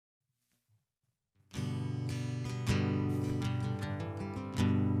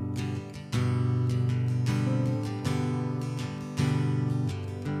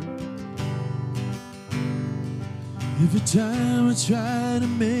Every time I try to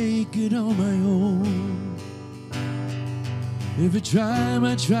make it on my own, every time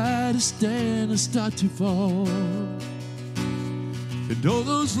I try to stand, I start to fall. And all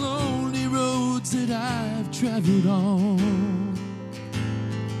those lonely roads that I've traveled on,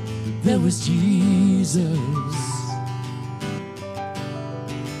 there was Jesus.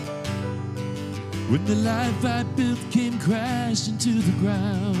 When the life I built came crashing to the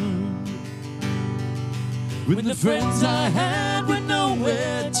ground, when the friends I had were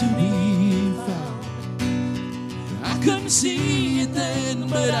nowhere to be found, I couldn't see it then,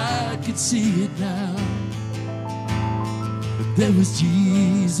 but I could see it now. But there was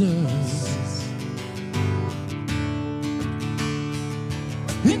Jesus.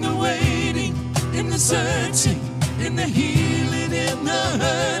 In the waiting, in the searching, in the healing, in the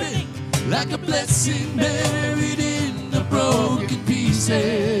hurting, like a blessing buried in the broken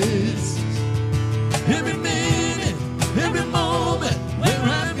pieces. Every minute, every moment, where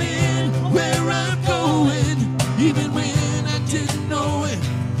I've been, where I'm going, even when I didn't know it,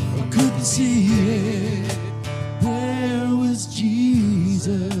 I couldn't see it, there was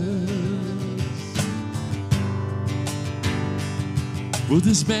Jesus. For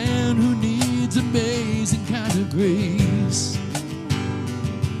this man who needs amazing kind of grace,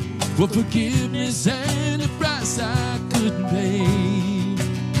 for forgiveness and a price I couldn't pay.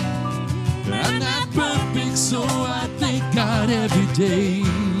 I'm not perfect, so I thank God every day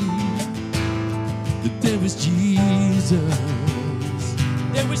that there was Jesus.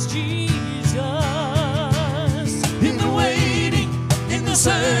 There was Jesus. In the waiting, in the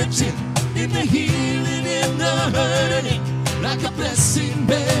searching, in the healing, in the hurting, like a blessing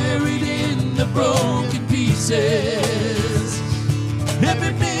buried in the broken pieces.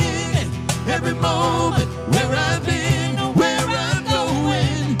 Every minute, every moment, where I've been, where I'm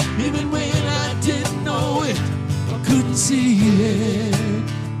going, even when I didn't know it, I couldn't see it,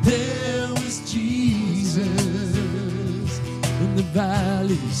 there was Jesus. In the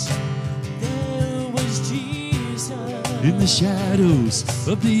valleys, there was Jesus. In the shadows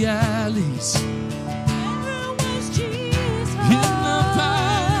of the alleys, there was Jesus. In the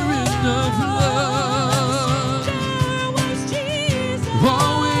fire, in the flood, there was Jesus.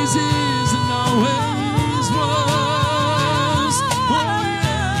 Always is and always was. Oh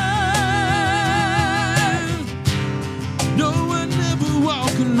yeah. No one ever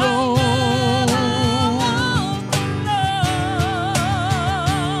walk alone.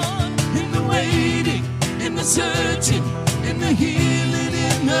 In the waiting, in the searching, in the healing,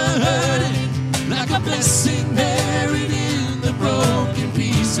 in the hurting, like a blessing buried in the broken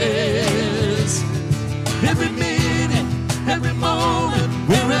pieces. Every minute, every moment,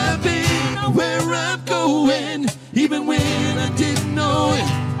 where I've been, where I'm going, even when I didn't know it,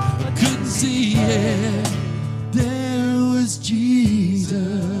 I couldn't see it, there was Jesus.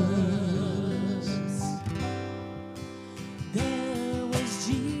 There was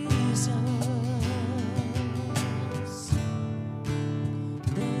Jesus.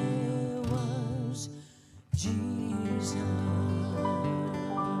 There was Jesus.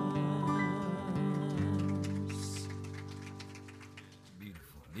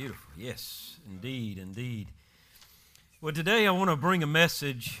 Beautiful, beautiful. Yes, indeed, indeed. Well, today I want to bring a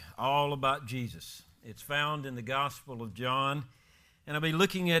message all about Jesus. It's found in the Gospel of John, and I'll be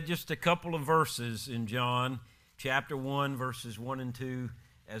looking at just a couple of verses in John, chapter 1, verses 1 and 2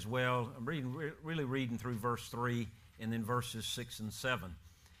 as well. I'm really reading through verse 3 and then verses 6 and 7.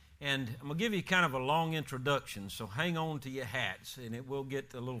 And I'm going to give you kind of a long introduction, so hang on to your hats, and it will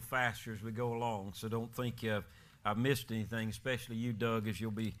get a little faster as we go along, so don't think I've missed anything, especially you, Doug, as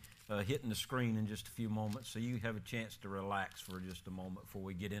you'll be hitting the screen in just a few moments, so you have a chance to relax for just a moment before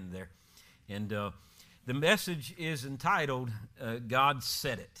we get in there. And the message is entitled, God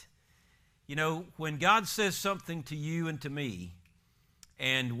Said It. You know, when God says something to you and to me,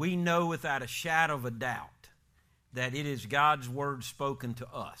 and we know without a shadow of a doubt that it is God's word spoken to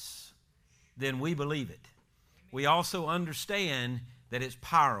us, then we believe it. We also understand that it's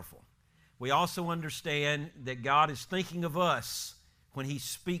powerful. We also understand that God is thinking of us when He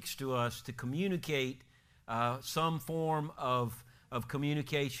speaks to us to communicate some form of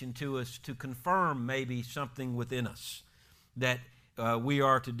communication to us, to confirm maybe something within us that we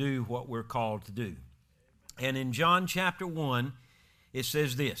are to do what we're called to do. And in John chapter 1, it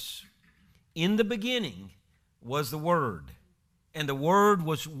says this: in the beginning was the Word, and the Word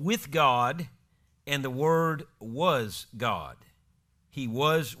was with God, and the Word was God. He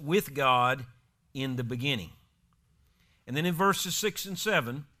was with God in the beginning. And then in verses 6 and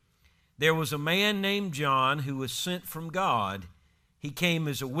 7, there was a man named John who was sent from God, He came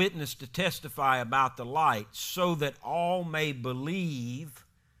as a witness to testify about the light so that all may believe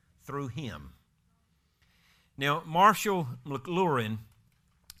through him. Now, Marshall McLuhan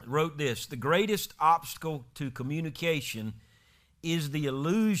wrote this: the greatest obstacle to communication is the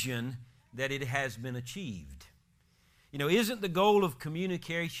illusion that it has been achieved. Isn't the goal of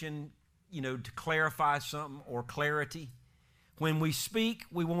communication, to clarify something or clarity? When we speak,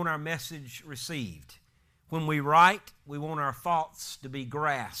 we want our message received. When we write, we want our thoughts to be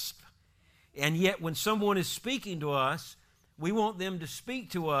grasped. And yet, when someone is speaking to us, we want them to speak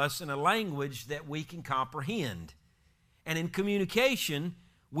to us in a language that we can comprehend. And in communication,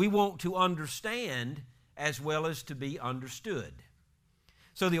 we want to understand as well as to be understood.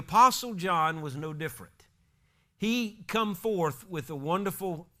 So the Apostle John was no different. He come forth with a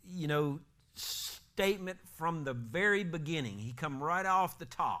wonderful, statement from the very beginning. He come right off the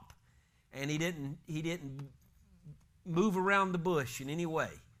top, and he didn't move around the bush in any way.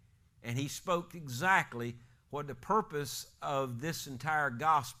 And he spoke exactly what the purpose of this entire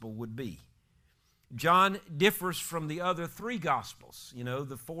gospel would be. John differs from the other three gospels.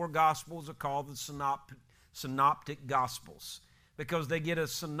 The four gospels are called the synoptic gospels because they get a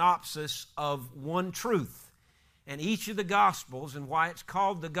synopsis of one truth. And each of the Gospels, and why it's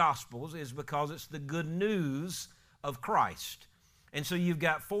called the Gospels, is because it's the good news of Christ. And so you've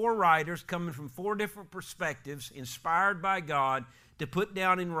got four writers coming from four different perspectives, inspired by God, to put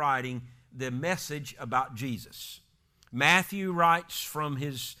down in writing the message about Jesus. Matthew writes from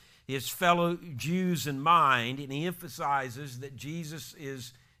his fellow Jews in mind, and he emphasizes that Jesus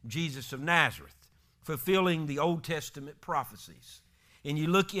is Jesus of Nazareth, fulfilling the Old Testament prophecies. And you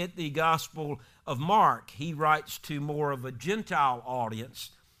look at the Gospel of Mark, he writes to more of a Gentile audience,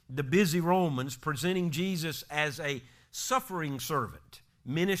 the busy Romans, presenting Jesus as a suffering servant,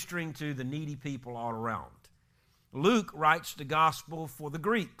 ministering to the needy people all around. Luke writes the Gospel for the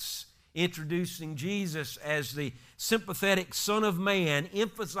Greeks, introducing Jesus as the sympathetic Son of Man,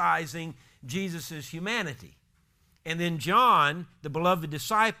 emphasizing Jesus' humanity. And then John, the beloved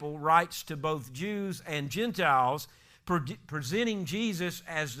disciple, writes to both Jews and Gentiles, presenting Jesus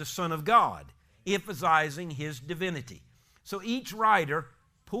as the Son of God, emphasizing his divinity. So each writer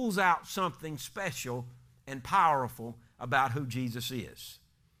pulls out something special and powerful about who Jesus is.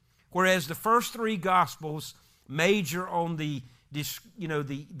 Whereas the first three Gospels major on the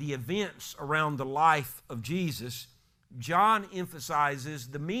events around the life of Jesus, John emphasizes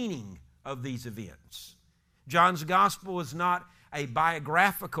the meaning of these events. John's Gospel is not a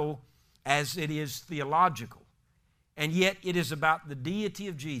biographical as it is theological. And yet it is about the deity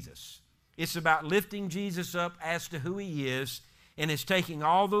of Jesus. It's about lifting Jesus up as to who he is, and it's taking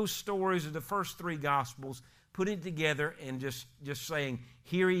all those stories of the first three Gospels, putting it together and just saying,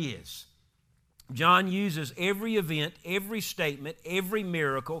 here he is. John uses every event, every statement, every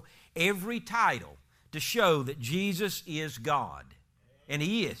miracle, every title to show that Jesus is God. And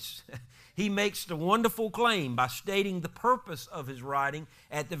he is. He makes the wonderful claim by stating the purpose of his writing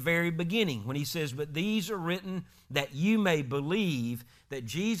at the very beginning when he says, but these are written that you may believe that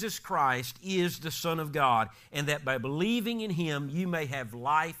Jesus Christ is the Son of God, and that by believing in him you may have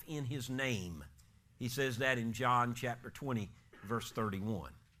life in his name. He says that in John chapter 20, verse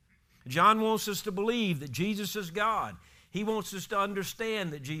 31. John wants us to believe that Jesus is God. He wants us to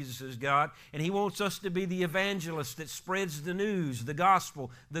understand that Jesus is God, and he wants us to be the evangelist that spreads the news, the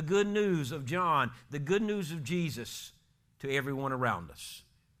gospel, the good news of John, the good news of Jesus to everyone around us.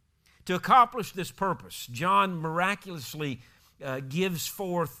 To accomplish this purpose, John miraculously gives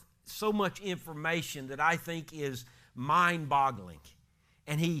forth so much information that I think is mind-boggling.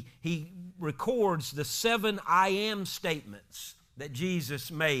 And he records the 7 I am statements that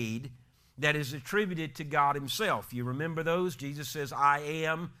Jesus made that is attributed to God himself. You remember those? Jesus says, I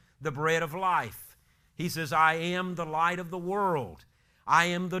am the bread of life. He says, I am the light of the world. I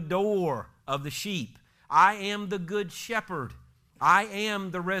am the door of the sheep. I am the good shepherd. I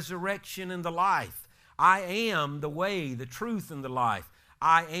am the resurrection and the life. I am the way, the truth, and the life.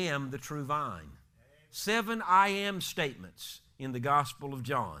 I am the true vine. 7 I am statements in the Gospel of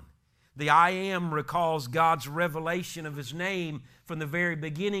John. The I am recalls God's revelation of his name from the very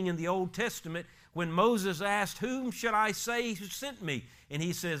beginning in the Old Testament when Moses asked, whom should I say who sent me? And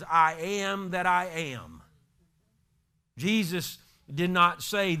he says, I am that I am. Jesus did not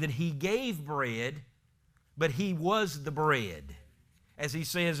say that he gave bread, but he was the bread, as he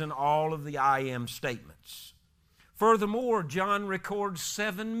says in all of the I am statements. Furthermore, John records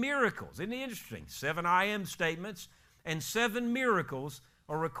 7 miracles. Isn't it interesting? 7 I am statements and 7 miracles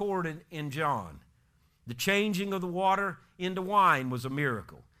are recorded in John. The changing of the water into wine was a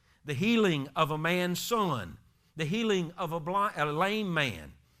miracle. The healing of a man's son the healing of a lame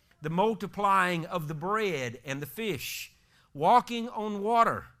man, the multiplying of the bread and the fish, walking on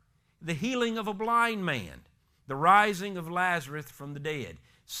water, the healing of a blind man, the rising of Lazarus from the dead.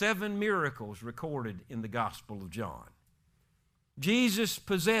 7 miracles recorded in the Gospel of John. Jesus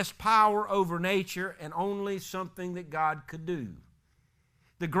possessed power over nature and only something that God could do.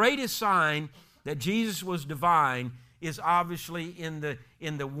 The greatest sign that Jesus was divine is obviously in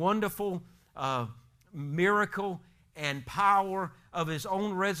the wonderful miracle and power of His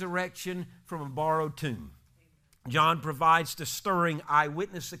own resurrection from a borrowed tomb. John provides the stirring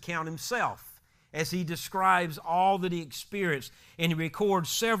eyewitness account himself as he describes all that he experienced, and he records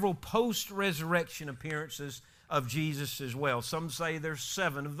several post-resurrection appearances of Jesus as well. Some say there's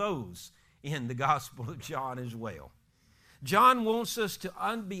 7 of those in the Gospel of John as well. John wants us to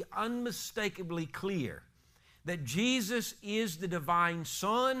be unmistakably clear that Jesus is the divine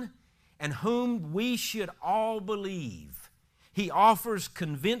Son and whom we should all believe. He offers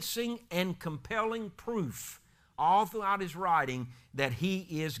convincing and compelling proof all throughout his writing that He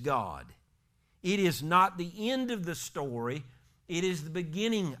is God. It is not the end of the story, it is the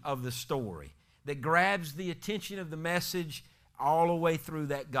beginning of the story that grabs the attention of the message all the way through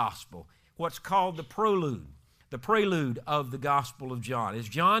that gospel. What's called the prelude of the Gospel of John. As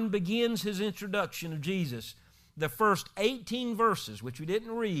John begins his introduction of Jesus, the first 18 verses, which we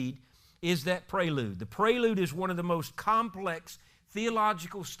didn't read, is that prelude. The prelude is one of the most complex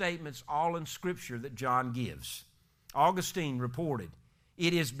theological statements all in Scripture that John gives. Augustine reported,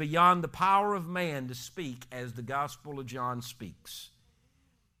 "It is beyond the power of man to speak as the Gospel of John speaks."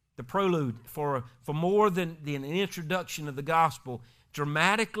 The prelude, for more than an introduction of the gospel,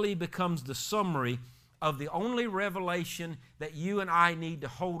 dramatically becomes the summary of the only revelation that you and I need to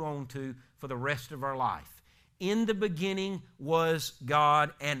hold on to for the rest of our life. In the beginning was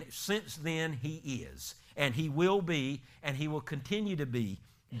God, and since then He is, and He will be, and He will continue to be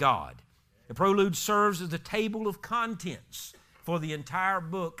God. The prelude serves as the table of contents for the entire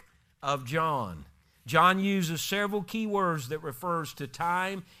book of John. John uses several key words that refers to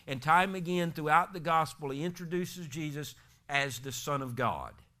time and time again throughout the gospel. He introduces Jesus as the Son of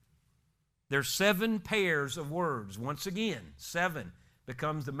God. There's 7 pairs of words. Once again, 7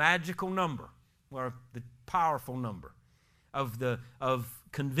 becomes the magical number, or the powerful number of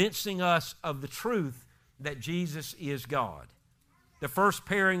convincing us of the truth that Jesus is God. The first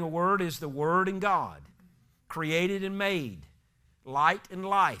pairing of word is the Word and God, created and made, light and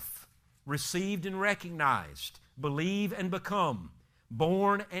life, received and recognized, believe and become,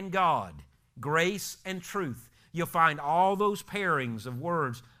 born and God, grace and truth. You'll find all those pairings of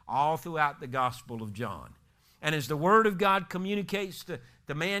words all throughout the Gospel of John. And as the Word of God communicates to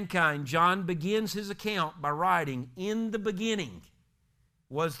mankind, John begins his account by writing, "In the beginning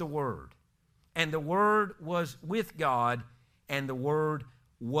was the Word, and the Word was with God, and the Word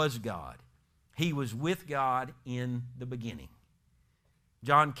was God." He was with God in the beginning.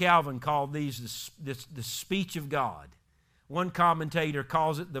 John Calvin called these the speech of God. One commentator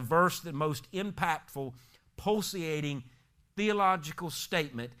calls it the verse, the most impactful, pulsating theological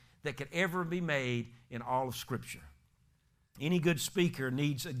statement that could ever be made in all of Scripture. Any good speaker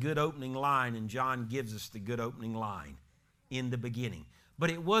needs a good opening line, and John gives us the good opening line, "In the beginning." But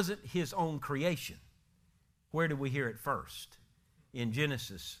it wasn't his own creation. Where did we hear it first? In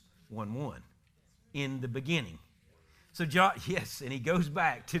Genesis 1:1. In the beginning. So John, yes, and he goes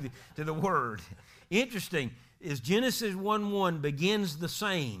back to the Word. Interesting is Genesis 1:1 begins the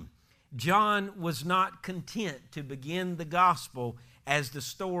same. John was not content to begin the gospel as the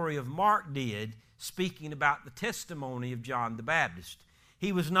story of Mark did, speaking about the testimony of John the Baptist.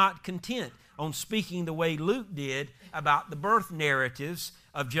 He was not content on speaking the way Luke did about the birth narratives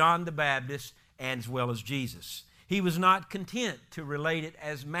of John the Baptist as well as Jesus. He was not content to relate it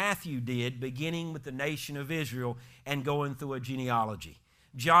as Matthew did, beginning with the nation of Israel and going through a genealogy.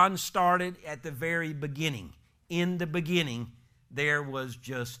 John started at the very beginning. In the beginning, there was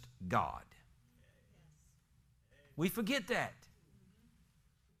just God. We forget that.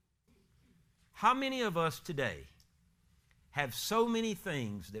 How many of us today have so many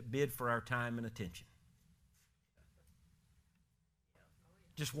things that bid for our time and attention?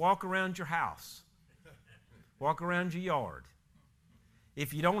 Just walk around your house. Walk around your yard.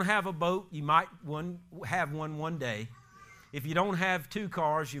 If you don't have a boat, you might have one day. If you don't have 2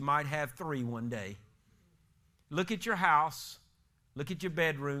 cars, you might have 3 one day. Look at your house. Look at your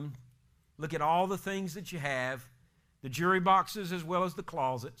bedroom. Look at all the things that you have, the jewelry boxes as well as the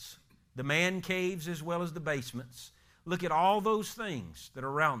closets, the man caves as well as the basements. Look at all those things that are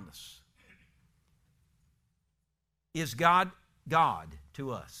around us. Is God God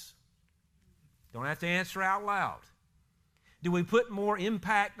to us? Don't have to answer out loud. Do we put more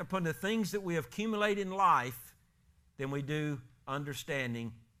impact upon the things that we accumulate in life than we do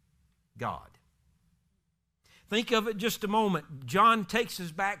understanding God? Think of it just a moment. John takes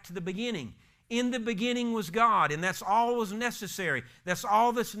us back to the beginning. In the beginning was God, and that's all was necessary. That's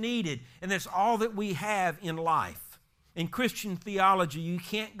all that's needed, and that's all that we have in life. In Christian theology, you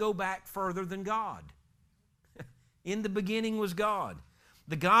can't go back further than God. In the beginning was God.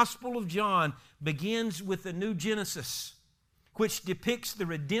 The Gospel of John begins with the new Genesis, which depicts the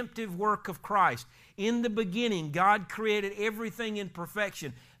redemptive work of Christ. In the beginning, God created everything in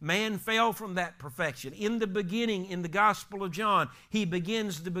perfection. Man fell from that perfection. In the beginning, in the Gospel of John, he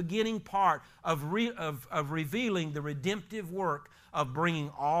begins the beginning part of revealing the redemptive work of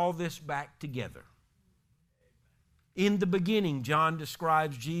bringing all this back together. In the beginning, John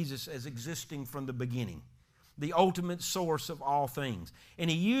describes Jesus as existing from the beginning, the ultimate source of all things. And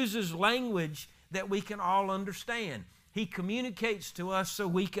he uses language that we can all understand. He communicates to us so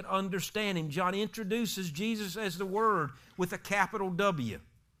we can understand him. John introduces Jesus as the Word with a capital W.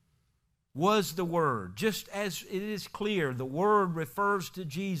 Was the Word. Just as it is clear, the Word refers to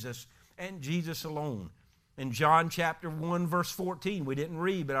Jesus and Jesus alone. In John chapter 1, verse 14, we didn't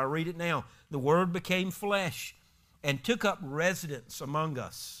read, but I'll read it now. The Word became flesh and took up residence among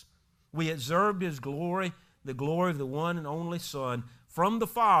us. We observed His glory, the glory of the one and only Son, from the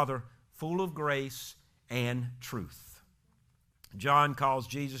Father, full of grace and truth. John calls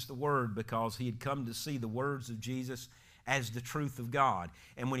Jesus the Word because he had come to see the words of Jesus as the truth of God.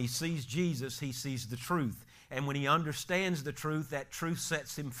 And when he sees Jesus, he sees the truth. And when he understands the truth, that truth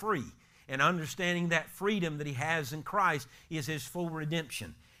sets him free. And understanding that freedom that he has in Christ is his full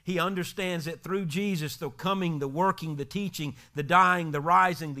redemption. He understands that through Jesus, the coming, the working, the teaching, the dying, the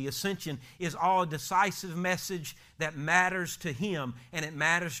rising, the ascension is all a decisive message that matters to him, and it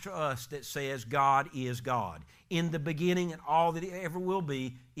matters to us, that says God is God. In the beginning, and all that it ever will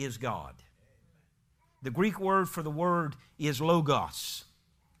be is God. The Greek word for the word is logos.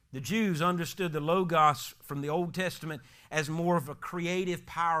 The Jews understood the logos from the Old Testament as more of a creative,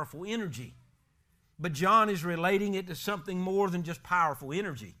 powerful energy. But John is relating it to something more than just powerful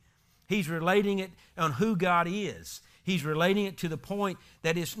energy. He's relating it on who God is. He's relating it to the point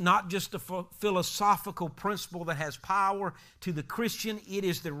that it's not just a philosophical principle that has power. To the Christian, it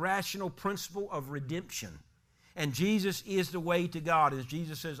is the rational principle of redemption. And Jesus is the way to God. As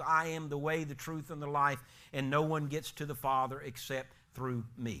Jesus says, I am the way, the truth, and the life, and no one gets to the Father except through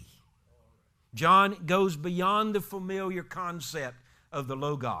me. John goes beyond the familiar concept of the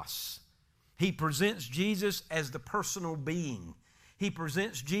Logos. He presents Jesus as the personal being. He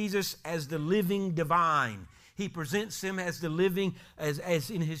presents Jesus as the living divine. He presents him as the living, as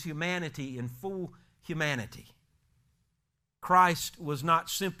in his humanity, in full humanity. Christ was not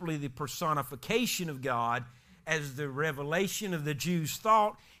simply the personification of God, as the revelation of the Jews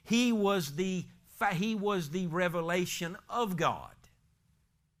thought. He was the revelation of God.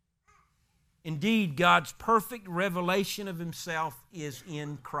 Indeed, God's perfect revelation of himself is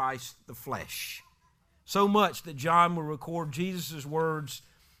in Christ the flesh. So much that John will record Jesus' words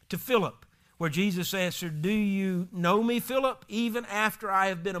to Philip, where Jesus answered, do you know me, Philip, even after I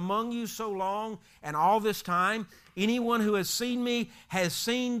have been among you so long and all this time? Anyone who has seen me has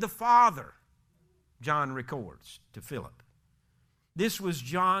seen the Father, John records to Philip. This was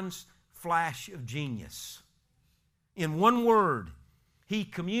John's flash of genius. In one word, he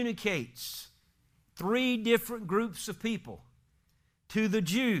communicates three different groups of people. To the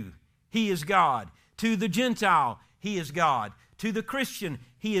Jew, he is God. To the Gentile, he is God. To the Christian,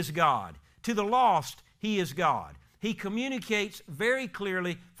 he is God. To the lost, he is God. He communicates very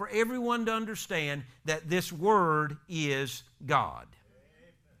clearly for everyone to understand that this Word is God.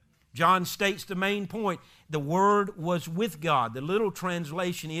 John states the main point. The Word was with God. The little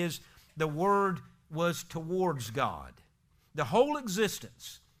translation is the Word was towards God. The whole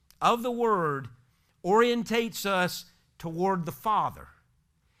existence of the Word orientates us toward the Father.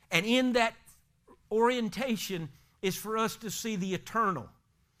 And in that orientation is for us to see the eternal.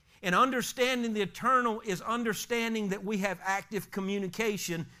 And understanding the eternal is understanding that we have active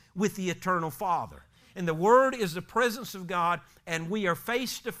communication with the eternal Father. And the Word is the presence of God, and we are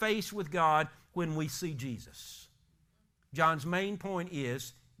face to face with God when we see Jesus. John's main point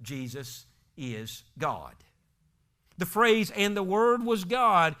is Jesus is God. The phrase, and the Word was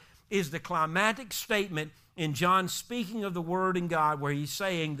God, is the climactic statement in John speaking of the Word and God, where he's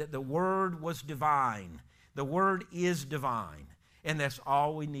saying that the Word was divine. The Word is divine, and that's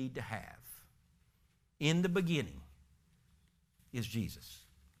all we need to have. In the beginning is Jesus.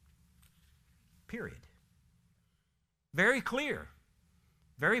 Period. Very clear,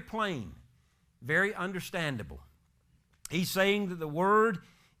 very plain, very understandable. He's saying that the Word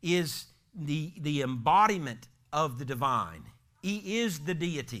is the embodiment of the divine. He is the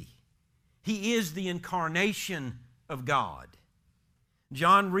deity. He is the incarnation of God.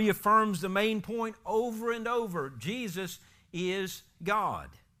 John reaffirms the main point over and over. Jesus is God.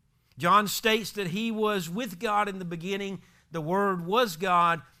 John states that He was with God in the beginning. The Word was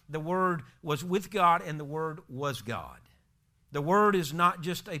God. The Word was with God, and the Word was God. The Word is not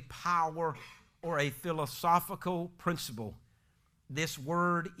just a power or a philosophical principle. This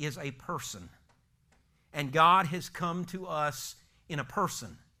Word is a person. And God has come to us in a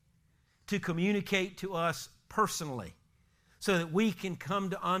person to communicate to us personally so that we can come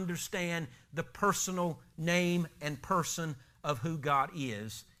to understand the personal name and person of who God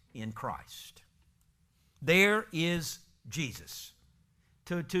is in Christ. There is Jesus.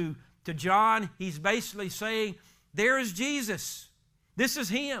 To John, he's basically saying, there is Jesus. This is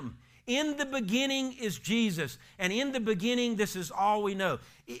Him. In the beginning is Jesus. And in the beginning, this is all we know.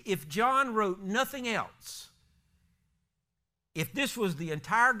 If John wrote nothing else, if this was the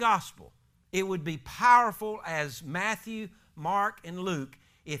entire gospel, it would be powerful as Matthew, Mark, and Luke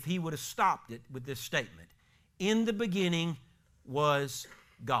if he would have stopped it with this statement. In the beginning was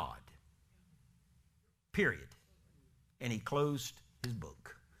God. Period. And he closed his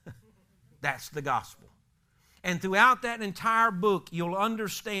book. That's the gospel. And throughout that entire book, you'll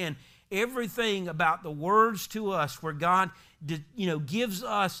understand everything about the words to us where God gives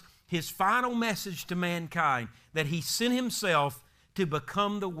us His final message to mankind, that He sent Himself to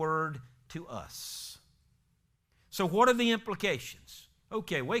become the Word to us. So what are the implications?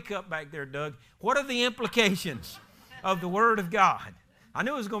 Okay, wake up back there, Doug. What are the implications of the Word of God? I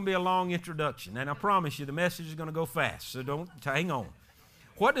knew it was going to be a long introduction, and I promise you the message is going to go fast, so don't hang on.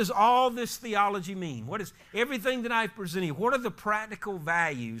 What does all this theology mean? What is everything that I've presented? What are the practical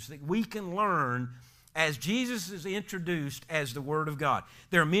values that we can learn as Jesus is introduced as the Word of God?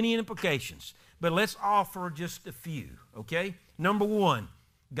 There are many implications, but let's offer just a few, okay? Number one,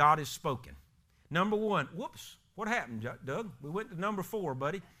 God has spoken. Number one, whoops, what happened, Doug? We went to number 4,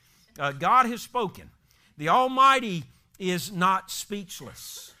 buddy. God has spoken. The Almighty is not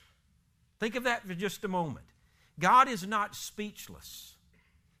speechless. Think of that for just a moment. God is not speechless.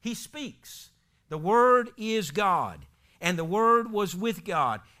 He speaks. The Word is God, and the Word was with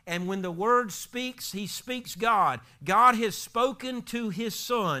God. And when the Word speaks, He speaks God. God has spoken to His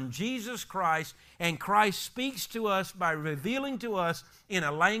Son, Jesus Christ, and Christ speaks to us by revealing to us in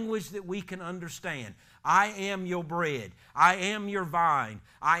a language that we can understand. I am your bread. I am your vine.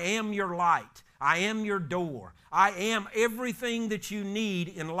 I am your light. I am your door. I am everything that you need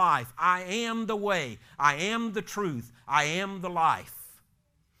in life. I am the way. I am the truth. I am the life.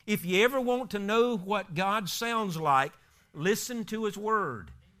 If you ever want to know what God sounds like, listen to His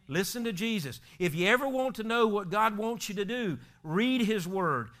Word. Listen to Jesus. If you ever want to know what God wants you to do, read His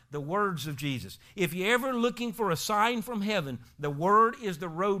Word, the words of Jesus. If you're ever looking for a sign from heaven, the Word is the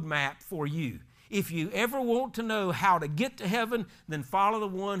roadmap for you. If you ever want to know how to get to heaven, then follow the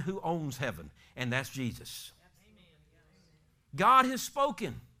one who owns heaven, and that's Jesus. God has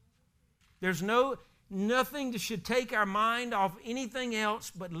spoken. There's nothing that should take our mind off anything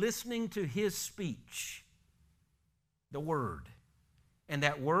else but listening to His speech, the Word. And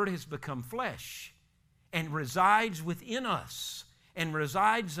that Word has become flesh and resides within us and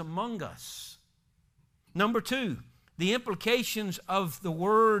resides among us. Number 2, the implications of the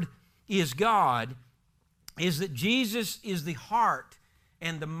Word is God is that Jesus is the heart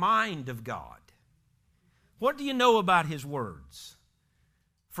and the mind of God. What do you know about His words?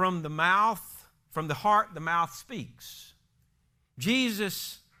 From the heart, the mouth speaks.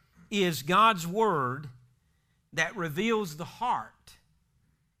 Jesus is God's Word that reveals the heart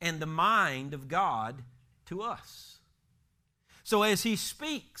and the mind of God to us. So as He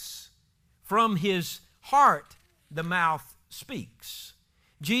speaks, from His heart, the mouth speaks.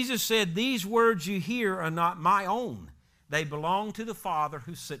 Jesus said, "These words you hear are not my own. They belong to the Father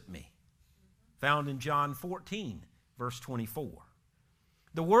who sent me." Found in John 14, verse 24.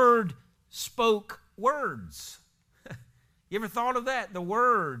 The Word spoke words. You ever thought of that? The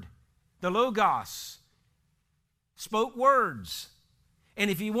Word, the Logos, spoke words. And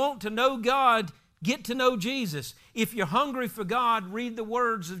if you want to know God, get to know Jesus. If you're hungry for God, read the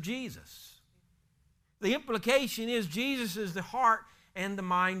words of Jesus. The implication is Jesus is the heart and the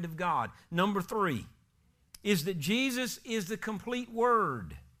mind of God. Number 3 is that Jesus is the complete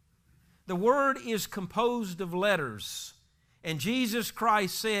Word. The Word is composed of letters. And Jesus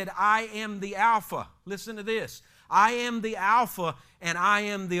Christ said, "I am the Alpha." Listen to this. I am the Alpha and I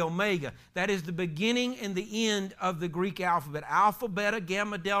am the Omega. That is the beginning and the end of the Greek alphabet. Alpha, beta,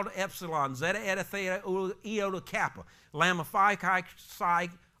 gamma, delta, epsilon, zeta, eta, theta, iota, kappa, lambda, phi, chi, psi,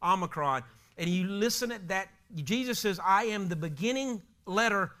 omicron. And you listen at that. Jesus says, I am the beginning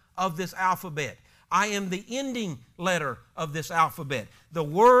letter of this alphabet. I am the ending letter of this alphabet. The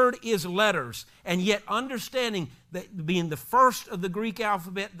Word is letters, and yet understanding that being the first of the Greek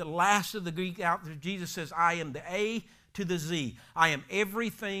alphabet, the last of the Greek alphabet, Jesus says, I am the A to the Z. I am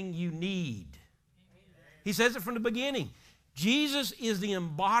everything you need. He says it from the beginning. Jesus is the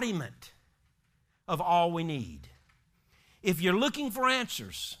embodiment of all we need. If you're looking for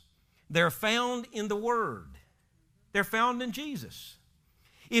answers, they're found in the Word. They're found in Jesus.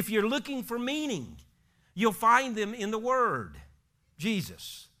 If you're looking for meaning, you'll find them in the Word,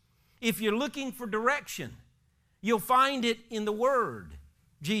 Jesus. If you're looking for direction, you'll find it in the Word,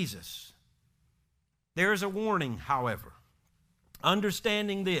 Jesus. There is a warning, however.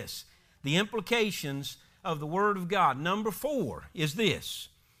 Understanding this, the implications of the Word of God. Number 4 is this.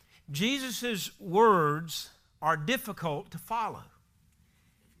 Jesus' words are difficult to follow.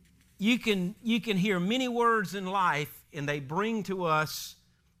 You can hear many words in life, and they bring to us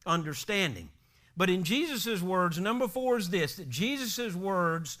understanding. But in Jesus' words, number 4 is this, that Jesus'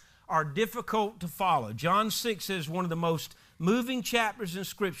 words are difficult to follow. John 6 is one of the most moving chapters in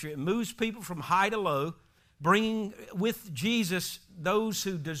Scripture. It moves people from high to low, bringing with Jesus those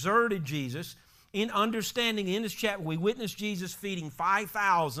who deserted Jesus. In understanding, in this chapter, we witness Jesus feeding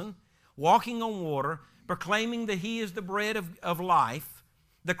 5,000, walking on water, proclaiming that He is the bread of life.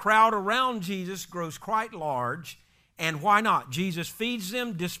 The crowd around Jesus grows quite large. And why not? Jesus feeds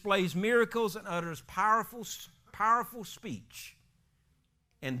them, displays miracles, and utters powerful speech.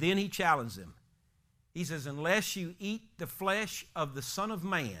 And then He challenges them. He says, unless you eat the flesh of the Son of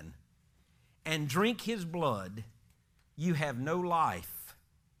Man and drink His blood, you have no life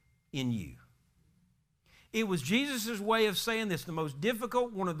in you. It was Jesus' way of saying this,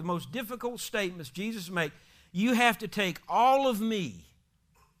 one of the most difficult statements Jesus made. You have to take all of me.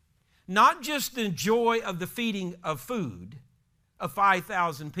 Not just the joy of the feeding of food of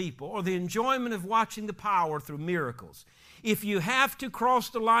 5,000 people or the enjoyment of watching the power through miracles. If you have to cross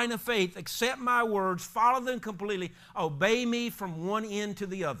the line of faith, accept my words, follow them completely, obey me from one end to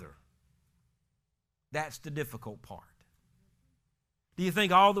the other. That's the difficult part. Do you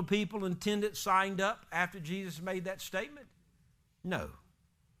think all the people in attendance signed up after Jesus made that statement? No.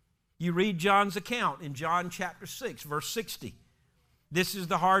 You read John's account in John chapter 6, verse 60. This is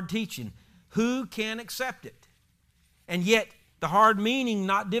the hard teaching. Who can accept it? And yet, the hard meaning,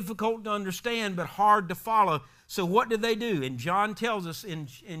 not difficult to understand, but hard to follow. So what did they do? And John tells us in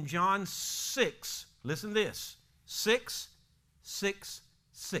John 6, listen to this, 6, 6,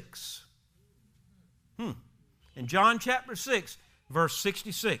 6. In John chapter 6, verse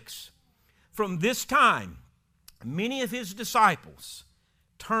 66, from this time, many of His disciples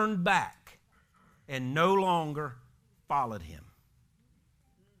turned back and no longer followed Him.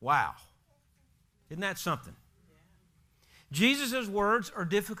 Wow. Isn't that something? Jesus' words are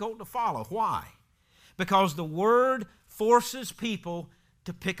difficult to follow. Why? Because the Word forces people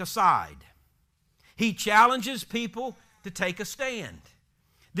to pick a side. He challenges people to take a stand.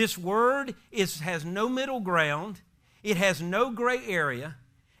 This Word has no middle ground. It has no gray area.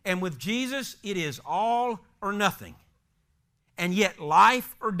 And with Jesus, it is all or nothing. And yet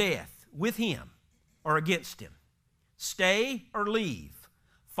life or death with Him or against Him. Stay or leave.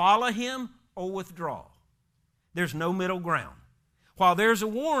 Follow Him or withdraw. There's no middle ground. While there's a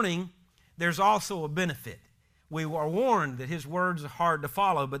warning, there's also a benefit. We are warned that His words are hard to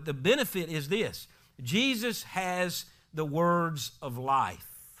follow, but the benefit is this. Jesus has the words of life.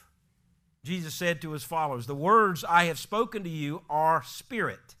 Jesus said to His followers, the words I have spoken to you are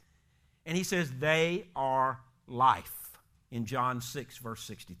spirit. And He says they are life in John 6, verse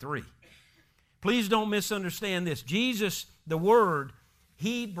 63. Please don't misunderstand this. Jesus, the Word,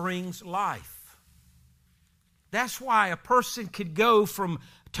 He brings life. That's why a person could go from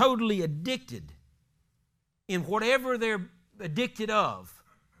totally addicted in whatever they're addicted of,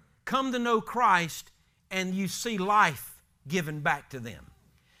 come to know Christ, and you see life given back to them.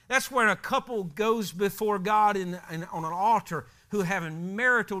 That's when a couple goes before God on an altar who are having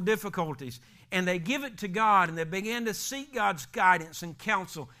marital difficulties, and they give it to God, and they begin to seek God's guidance and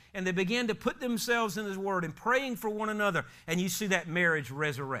counsel, and they begin to put themselves in His Word and praying for one another, and you see that marriage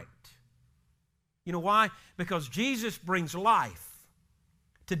resurrect. You know why? Because Jesus brings life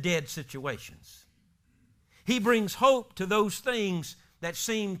to dead situations. He brings hope to those things that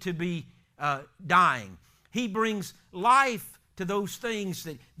seem to be dying. He brings life to those things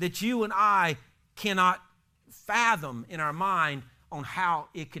that you and I cannot fathom in our mind on how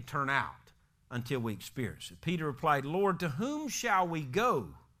it could turn out until we experience it. Peter replied, Lord, to whom shall we go?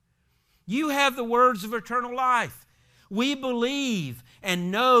 You have the words of eternal life. We believe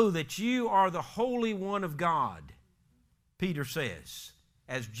and know that you are the Holy One of God, Peter says,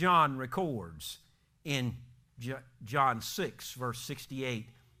 as John records in John 6, verse 68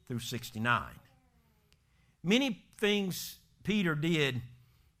 through 69. Many things Peter did,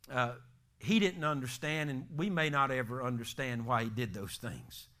 he didn't understand, and we may not ever understand why he did those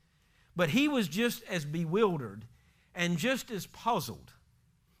things. But he was just as bewildered and just as puzzled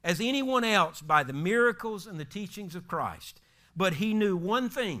as anyone else by the miracles and the teachings of Christ. But he knew one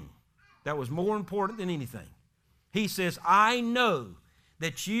thing that was more important than anything. He says, I know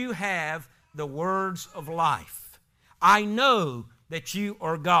that you have the words of life. I know that you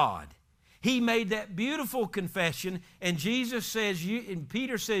are God. He made that beautiful confession, and Jesus says, and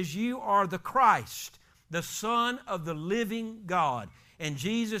Peter says, you are the Christ, the Son of the living God. And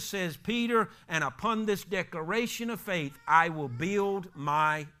Jesus says, Peter, and upon this declaration of faith, I will build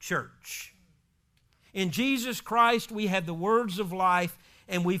my church. In Jesus Christ, we have the words of life,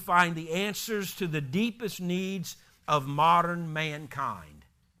 and we find the answers to the deepest needs of modern mankind,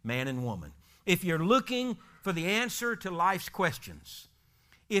 man and woman. If you're looking for the answer to life's questions,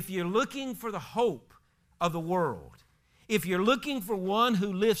 if you're looking for the hope of the world, if you're looking for one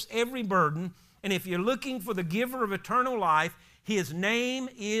who lifts every burden, and if you're looking for the giver of eternal life, His name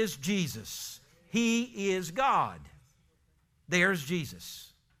is Jesus. He is God. There's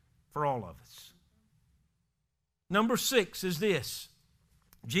Jesus for all of us. Number 6 is this.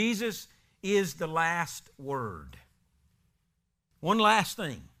 Jesus is the last word. One last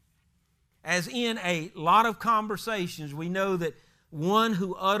thing. As in a lot of conversations, we know that one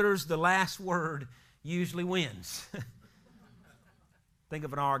who utters the last word usually wins. Think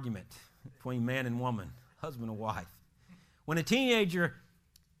of an argument between man and woman, husband and wife. When a teenager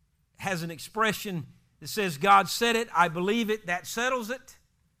has an expression that says, God said it, I believe it, that settles it.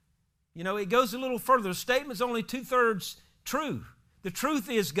 You know, it goes a little further. The statement's only 2/3 true. The truth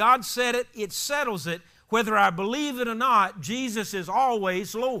is God said it, it settles it. Whether I believe it or not, Jesus is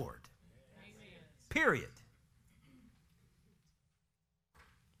always Lord. Amen. Period.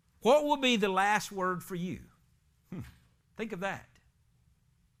 What will be the last word for you? Think of that.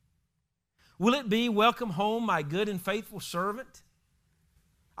 Will it be, welcome home, my good and faithful servant?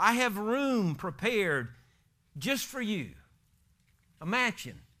 I have room prepared just for you. A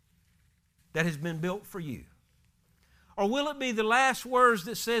mansion that has been built for you. Or will it be the last words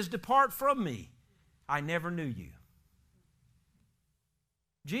that says, depart from me, I never knew you?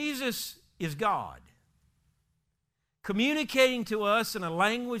 Jesus is God, communicating to us in a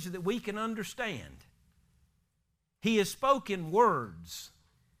language that we can understand. He has spoken words,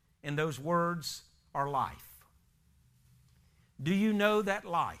 and those words are life. Do you know that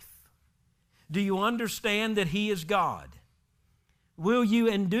life? Do you understand that He is God? Will you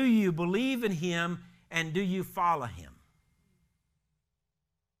and do you believe in Him, and do you follow Him?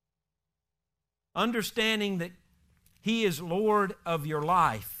 Understanding that He is Lord of your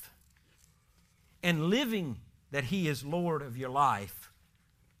life and living that He is Lord of your life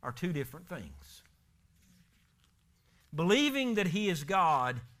are two different things. Believing that He is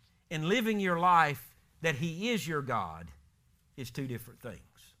God and living your life that He is your God is two different things.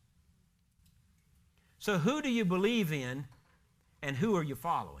 So who do you believe in and who are you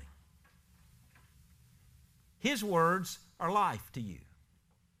following? His words are life to you.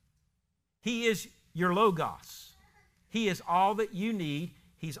 He is your Logos. He is all that you need.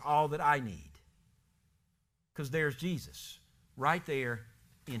 He's all that I need. Because there's Jesus right there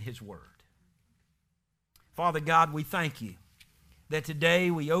in His Word. Father God, we thank You that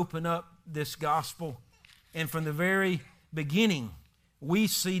today we open up this gospel, and from the very beginning, we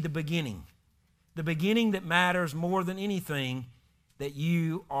see the beginning that matters more than anything, that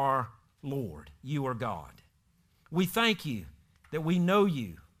You are Lord, You are God. We thank You that we know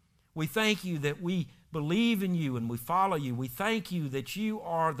You. We thank You that we believe in You and we follow You. We thank You that You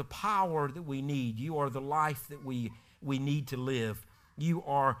are the power that we need. You are the life that we need to live. You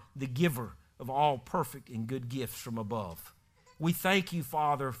are the giver of all perfect and good gifts from above. We thank You,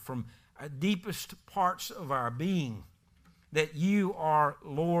 Father, from our deepest parts of our being, that You are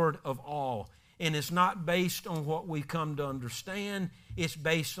Lord of all. And it's not based on what we come to understand. It's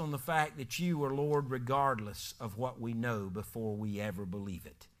based on the fact that You are Lord regardless of what we know before we ever believe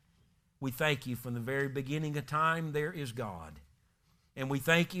it. We thank You from the very beginning of time there is God. And we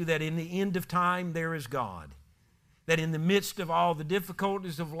thank You that in the end of time there is God. That in the midst of all the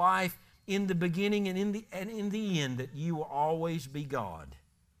difficulties of life, in the beginning and in the end, that You will always be God.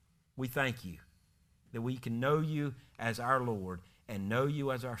 We thank You that we can know you as our Lord and know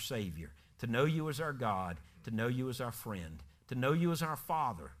you as our Savior, to know you as our God, to know you as our friend, to know you as our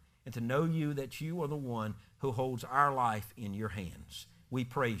Father, and to know you that you are the one who holds our life in your hands. We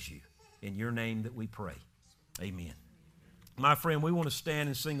praise you. In your name that we pray. Amen. My friend, we want to stand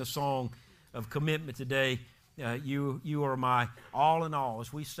and sing a song of commitment today. You are my all in all.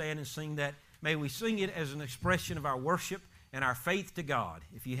 As we stand and sing that, may we sing it as an expression of our worship and our faith to God.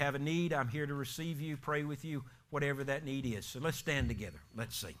 If you have a need, I'm here to receive you, pray with you, whatever that need is. So let's stand together.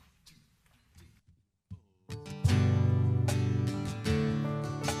 Let's sing.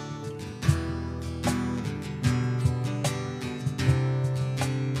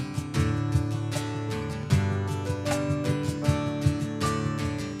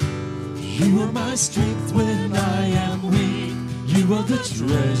 You are my strength when I am weak. You are the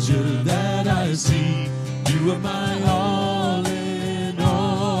treasure that I seek. You are my all in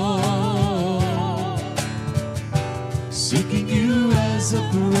all. Seeking you as a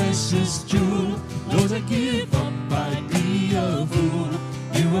precious jewel. Lord, I give up, I'd be a fool.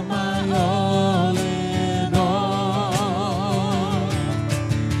 You are my all in all.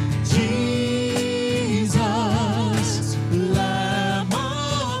 Jesus, Lamb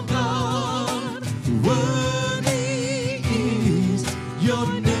of God, worthy is your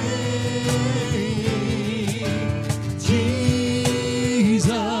name.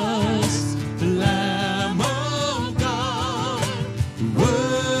 Jesus, Lamb of God,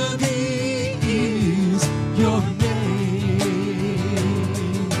 worthy is your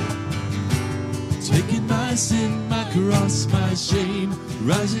name. Taking my sin, my cross, my shame,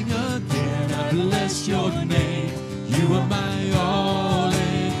 rising again, I bless your name. You are my all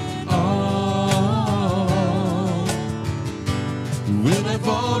in all. When I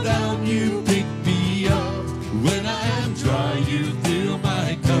fall down, you pick me up. When I am dry, you fill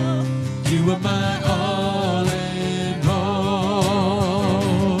my cup. You are my all in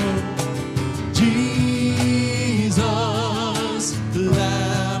all. Jesus,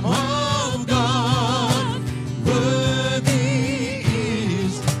 Lamb of God, worthy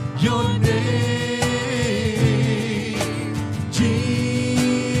is your name.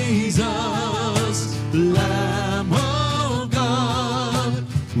 Jesus, Lamb of God,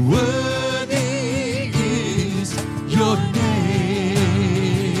 worthy is your name.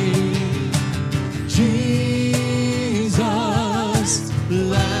 Jesus,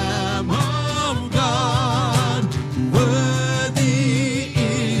 Lamb of God, worthy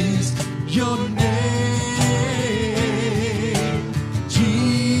is your name.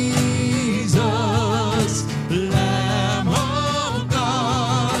 Jesus, Lamb of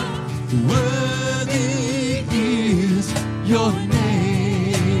God, worthy is your name.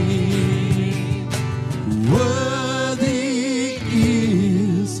 Worthy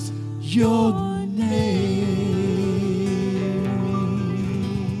is your name.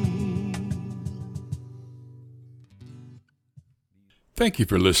 Thank you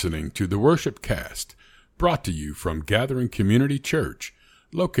for listening to the Worship Cast, brought to you from Gathering Community Church,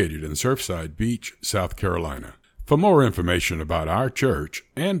 located in Surfside Beach, South Carolina. For more information about our church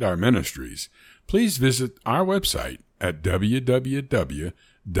and our ministries, please visit our website at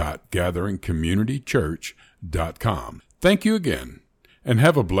www.gatheringcommunitychurch.com. Thank you again, and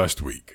have a blessed week.